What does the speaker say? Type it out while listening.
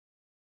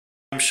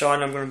I'm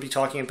Sean. I'm going to be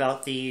talking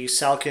about the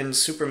Salkind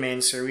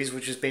Superman series,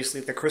 which is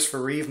basically the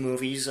Christopher Reeve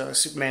movies,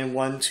 Superman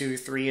 1, 2,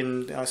 3,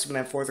 and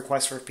Superman 4, The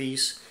Quest for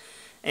Peace,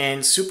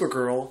 and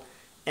Supergirl,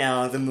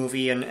 the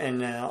movie,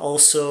 and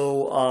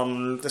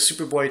also the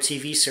Superboy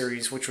TV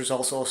series, which was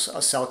also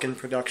a Salkind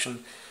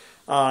production.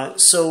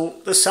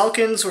 So the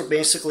Salkinds were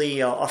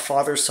basically a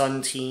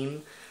father-son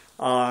team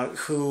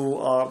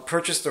who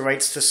purchased the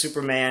rights to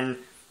Superman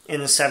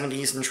in the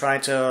 70s and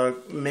tried to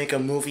make a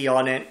movie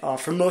on it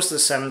for most of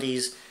the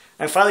 70s.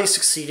 And finally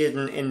succeeded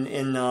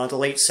in the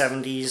late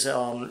 70s,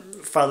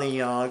 finally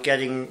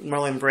getting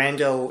Marlon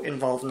Brando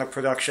involved in the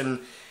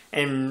production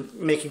and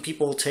making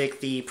people take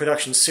the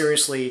production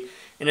seriously,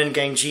 and then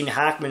getting Gene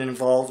Hackman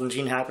involved, and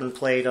Gene Hackman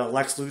played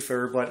Lex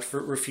Luthor, but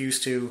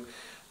refused to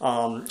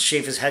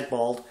shave his head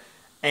bald.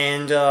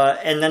 And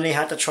then they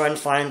had to try and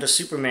find a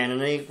Superman, and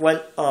they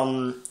went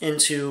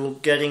into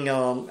getting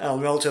a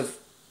relative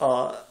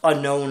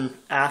unknown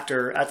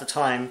actor at the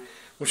time,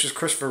 which was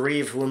Christopher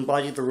Reeve, who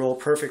embodied the role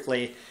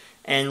perfectly,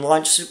 and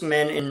launched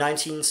Superman in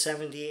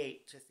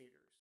 1978 to theaters.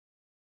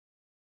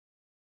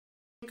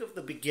 I think of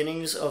the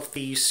beginnings of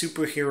the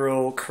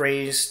superhero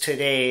craze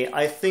today.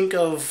 I think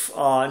of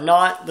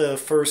not the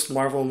first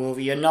Marvel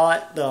movie and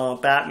not the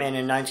Batman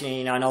in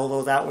 1989,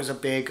 although that was a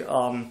big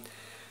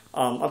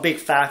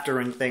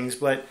factor in things.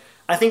 But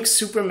I think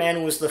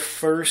Superman was the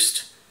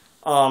first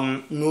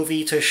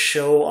movie to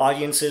show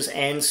audiences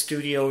and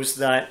studios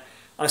that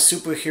a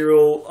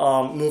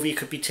superhero movie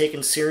could be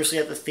taken seriously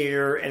at the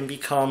theater and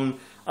become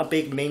a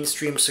big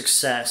mainstream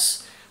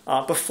success.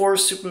 Before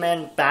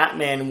Superman,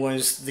 Batman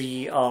was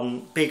the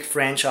big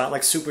franchise,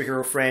 like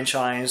superhero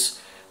franchise.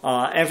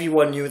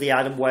 Everyone knew the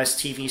Adam West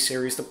TV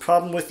series. The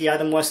problem with the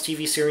Adam West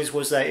TV series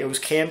was that it was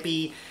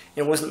campy,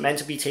 it wasn't meant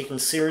to be taken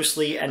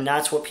seriously, and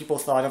that's what people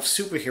thought of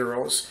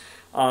superheroes.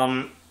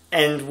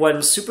 And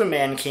when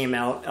Superman came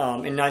out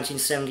in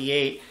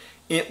 1978,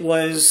 it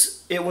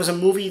was a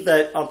movie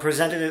that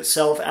presented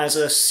itself as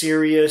a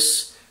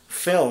serious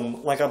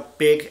film, like a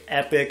big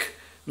epic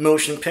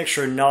motion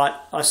picture,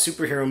 not a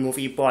superhero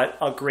movie, but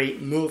a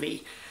great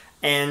movie.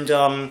 And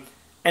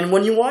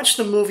when you watch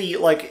the movie,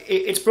 like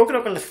it's broken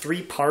up into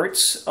three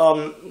parts.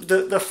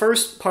 The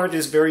first part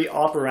is very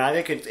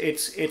operatic.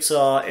 It's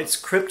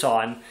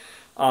Krypton,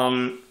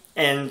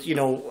 and you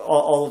know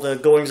all the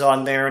goings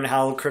on there and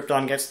how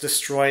Krypton gets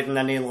destroyed, and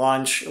then they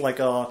launch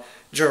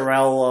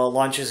Jor-El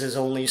launches his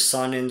only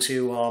son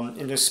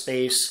into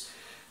space,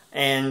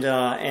 and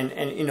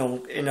you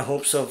know, in the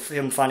hopes of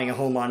him finding a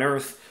home on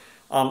Earth.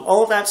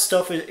 All of that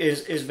stuff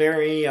is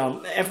very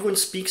everyone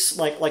speaks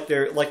like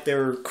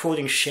they're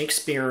quoting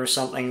Shakespeare or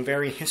something,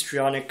 very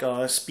histrionic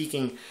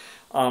speaking,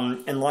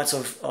 and lots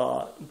of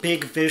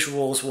big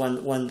visuals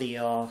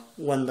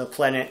when the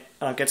planet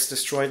gets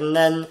destroyed. And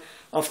then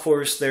of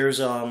course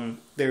there's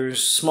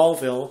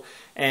Smallville,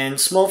 and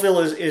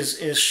Smallville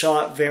is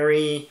shot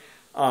very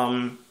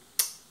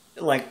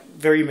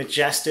very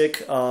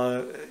majestic,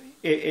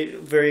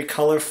 very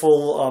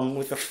colorful,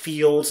 with the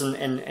fields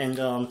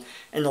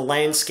and the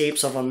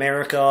landscapes of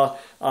America,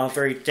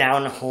 very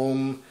down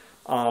home,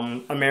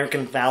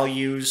 American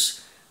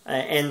values.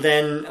 And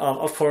then,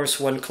 of course,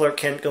 when Clark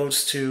Kent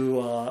goes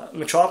to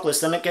Metropolis,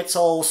 then it gets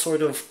all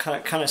sort of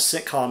kind of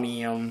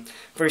sitcom-y,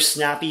 very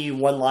snappy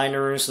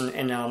one-liners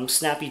and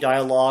snappy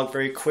dialogue,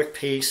 very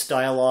quick-paced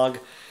dialogue.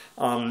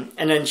 And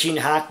then Gene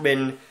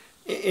Hackman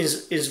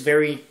is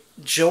very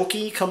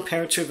jokey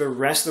compared to the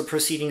rest of the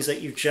proceedings that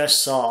you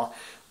just saw.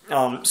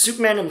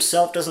 Superman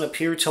himself doesn't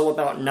appear till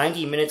about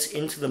 90 minutes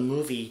into the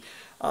movie,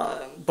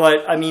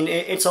 but I mean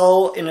it's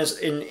all in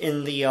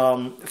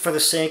the for the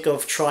sake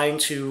of trying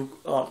to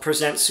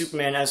present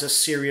Superman as a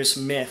serious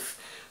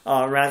myth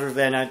rather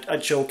than a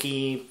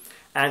jokey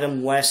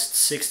Adam West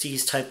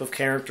 60s type of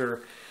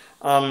character.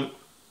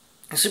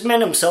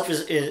 Superman himself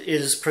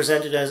is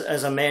presented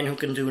as a man who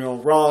can do no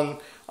wrong.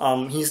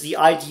 He's the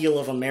ideal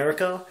of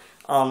America.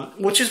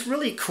 Which is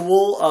really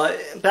cool.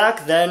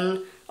 Back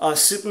then,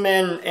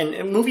 Superman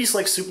and movies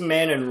like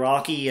Superman and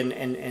Rocky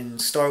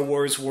and Star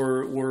Wars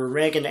were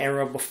Reagan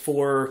era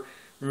before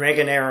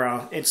Reagan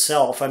era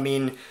itself. I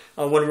mean,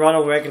 when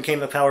Ronald Reagan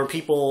came to power,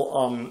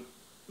 people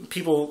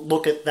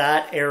look at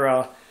that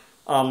era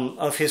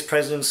of his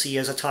presidency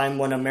as a time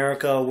when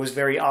America was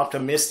very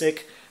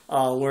optimistic,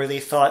 where they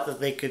thought that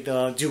they could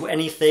do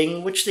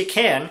anything, which they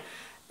can,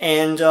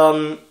 and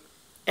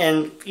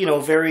you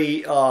know,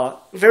 very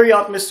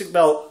optimistic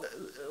about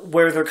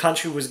where their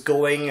country was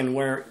going and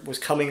where it was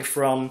coming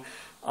from,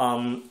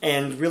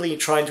 and really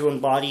trying to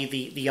embody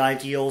the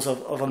ideals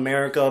of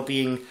America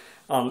being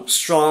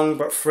strong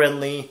but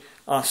friendly,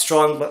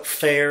 strong but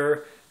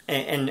fair,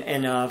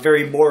 and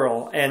very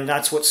moral. And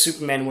that's what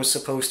Superman was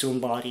supposed to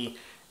embody.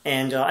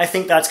 And I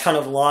think that's kind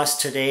of lost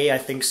today. I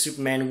think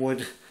Superman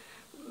would...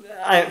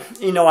 I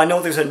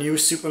know there's a new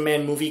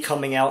Superman movie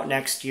coming out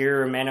next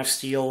year, Man of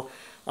Steel.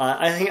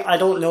 I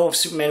don't know if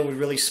Superman would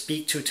really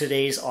speak to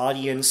today's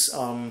audience.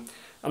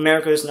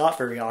 America is not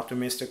very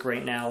optimistic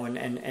right now,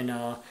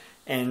 and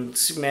and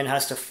Superman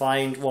has to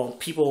find, well,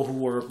 people who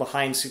were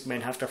behind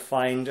Superman have to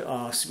find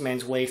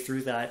Superman's way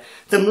through that.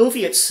 The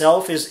movie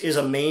itself is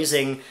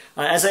amazing.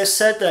 As I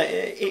said,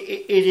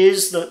 it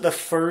is the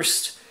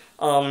first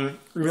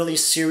really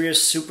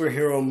serious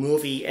superhero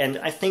movie, and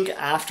I think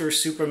after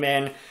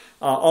Superman,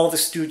 all the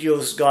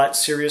studios got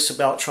serious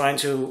about trying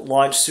to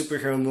launch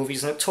superhero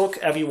movies, and it took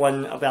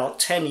everyone about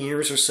 10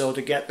 years or so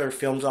to get their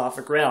films off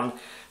the ground.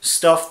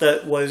 Stuff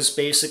that was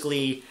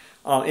basically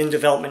in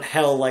development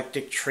hell, like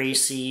Dick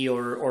Tracy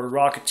or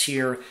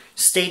Rocketeer,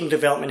 stayed in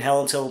development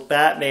hell until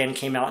Batman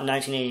came out in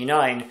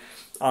 1989,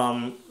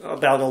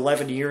 about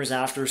 11 years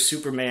after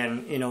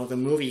Superman, the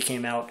movie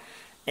came out.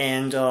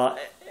 And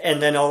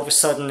then all of a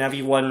sudden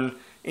everyone,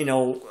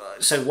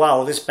 said,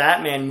 wow, this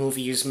Batman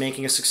movie is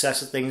making a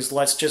success of things.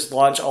 Let's just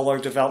launch all our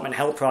development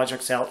hell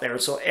projects out there.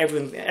 So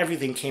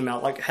everything came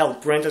out. Like, hell,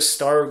 Brenda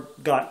Starr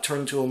got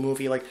turned to a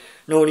movie. Like,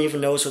 no one even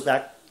knows what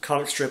that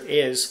comic strip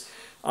is.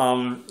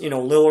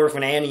 Little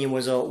Orphan Annie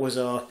was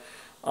a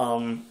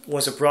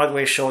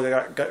Broadway show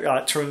that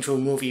got turned to a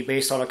movie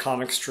based on a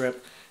comic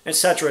strip,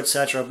 etc.,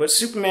 etc. But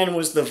Superman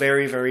was the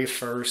very, very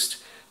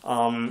first.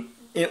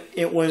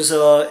 It was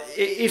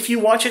if you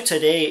watch it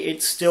today,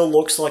 it still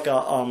looks like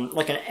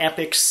an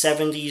epic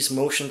 70s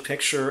motion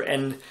picture,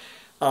 and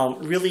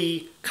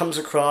really comes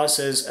across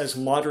as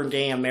modern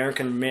day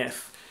American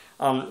myth.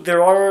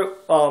 There are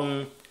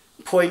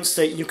points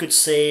that you could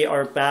say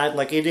are bad,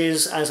 like it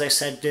is, as I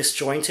said,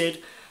 disjointed,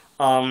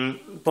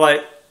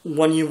 but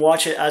when you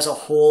watch it as a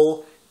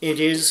whole,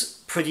 it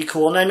is pretty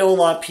cool. And I know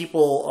a lot of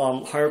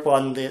people harp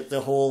on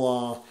the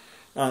whole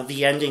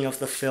the ending of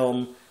the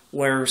film,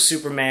 where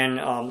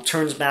Superman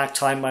turns back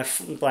time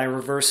by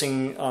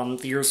reversing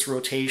the Earth's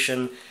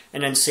rotation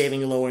and then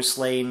saving Lois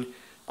Lane.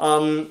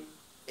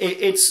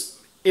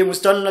 It was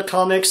done in the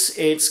comics.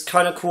 It's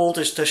kind of cool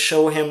to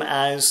show him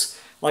as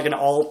like an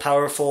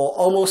all-powerful,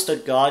 almost a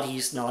god.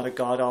 He's not a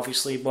god,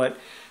 obviously, but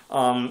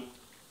the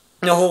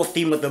whole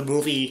theme of the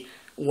movie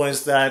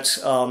was that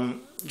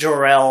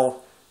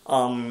Jor-El,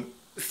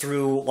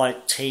 through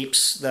like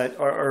tapes that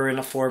are in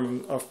a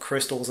form of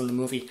crystals in the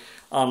movie,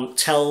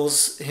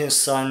 tells his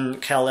son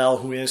Kal-El,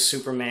 who is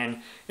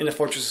Superman, in the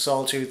Fortress of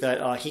Solitude,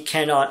 that he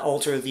cannot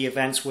alter the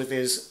events with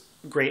his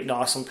great and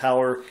awesome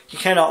power. He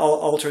cannot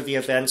alter the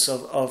events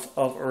of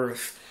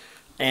Earth,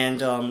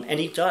 and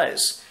he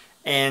does,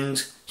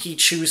 and he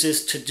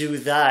chooses to do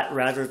that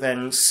rather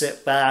than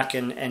sit back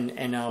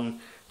and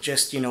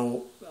just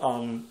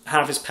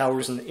have his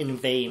powers in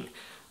vain.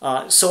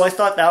 So I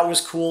thought that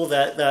was cool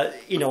that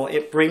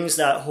it brings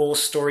that whole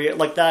story,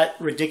 like that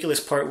ridiculous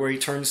part where he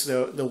turns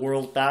the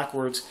world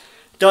backwards,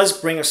 does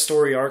bring a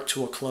story arc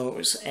to a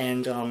close,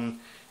 and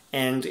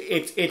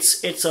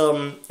it's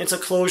a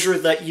closure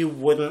that you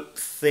wouldn't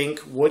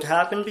think would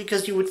happen,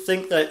 because you would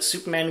think that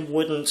Superman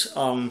wouldn't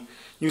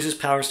use his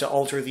powers to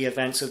alter the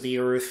events of the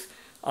Earth,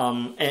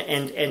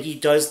 and he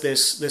does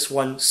this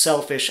one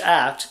selfish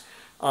act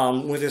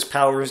with his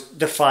powers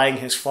defying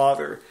his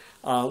father.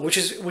 Which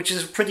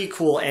is a pretty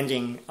cool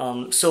ending.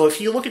 So if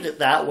you look at it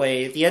that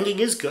way, the ending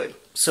is good.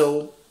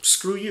 So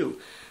screw you.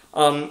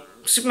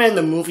 Superman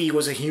the movie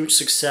was a huge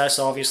success,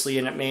 obviously,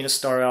 and it made a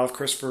star out of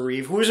Christopher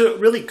Reeve, who is a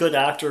really good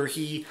actor.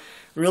 He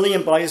really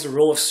embodies the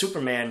role of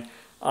Superman.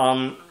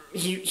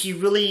 He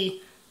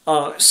really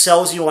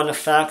sells you on the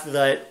fact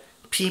that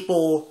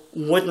people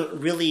wouldn't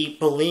really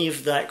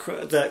believe that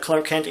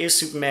Clark Kent is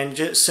Superman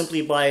just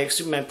simply by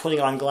Superman putting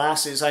on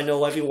glasses. I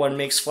know everyone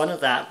makes fun of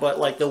that, but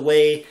like the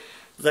way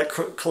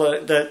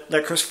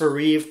that Christopher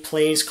Reeve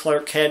plays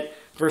Clark Kent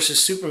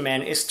versus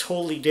Superman is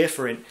totally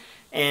different,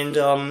 and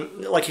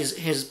like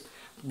his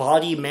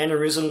body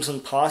mannerisms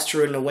and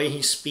posture and the way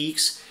he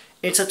speaks,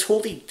 it's a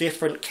totally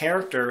different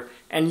character,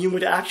 and you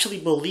would actually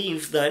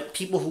believe that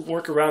people who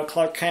work around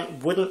Clark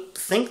Kent wouldn't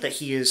think that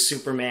he is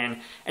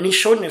Superman, and he's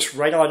showing this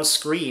right on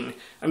screen.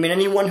 I mean,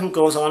 anyone who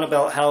goes on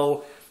about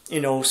how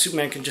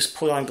Superman can just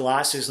put on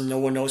glasses and no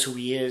one knows who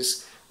he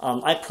is,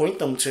 I point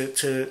them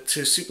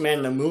to Superman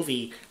in the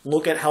movie.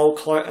 Look at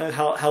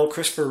how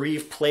Christopher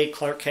Reeve played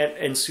Clark Kent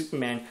and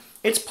Superman.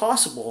 It's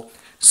possible.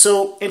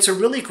 So it's a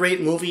really great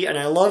movie, and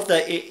I love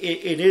that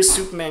it is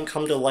Superman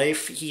come to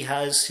life. He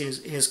has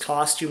his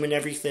costume and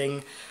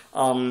everything.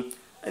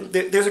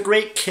 There's a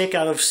great kick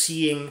out of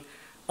seeing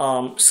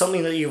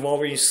something that you've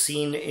already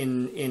seen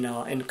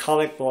in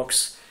comic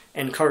books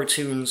and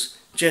cartoons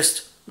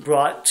just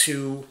brought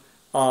to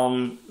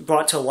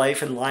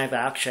life in live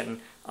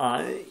action.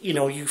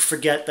 You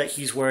forget that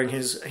he's wearing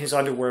his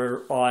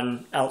underwear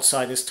on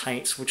outside his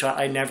tights, which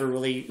I never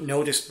really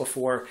noticed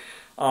before.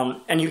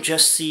 And you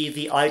just see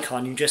the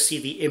icon, you just see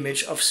the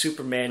image of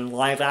Superman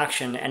live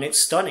action, and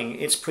it's stunning.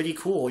 It's pretty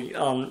cool.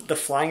 The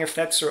flying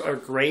effects are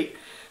great.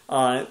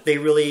 They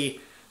really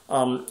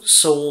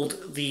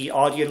sold the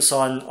audience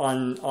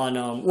on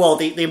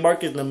they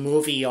marketed the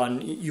movie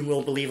on "You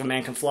Will Believe a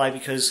Man Can Fly,"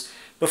 because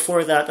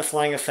before that, the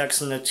flying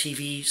effects in the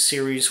TV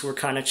series were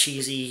kind of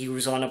cheesy. He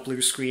was on a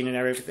blue screen and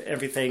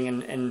everything,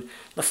 and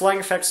the flying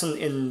effects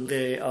in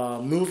the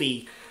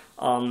movie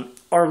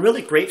are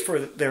really great for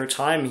their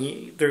time.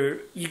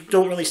 You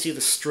don't really see the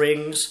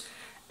strings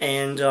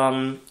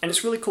and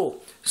it's really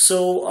cool.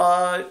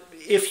 So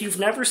if you've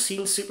never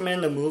seen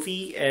Superman the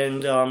movie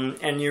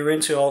and you're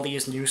into all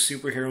these new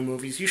superhero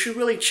movies, you should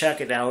really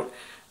check it out.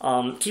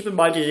 Keep in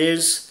mind it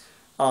is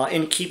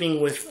in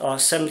keeping with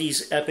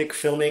 70s epic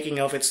filmmaking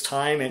of its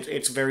time.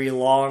 It's very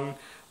long.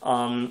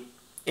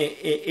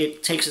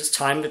 It takes its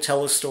time to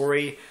tell a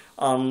story,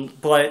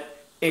 but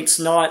it's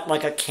not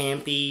like a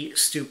campy,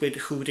 stupid,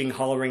 hooting,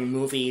 hollering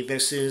movie.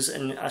 This is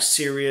a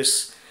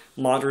serious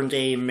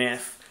modern-day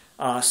myth.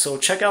 So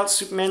check out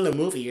Superman the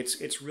movie.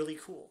 It's really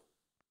cool.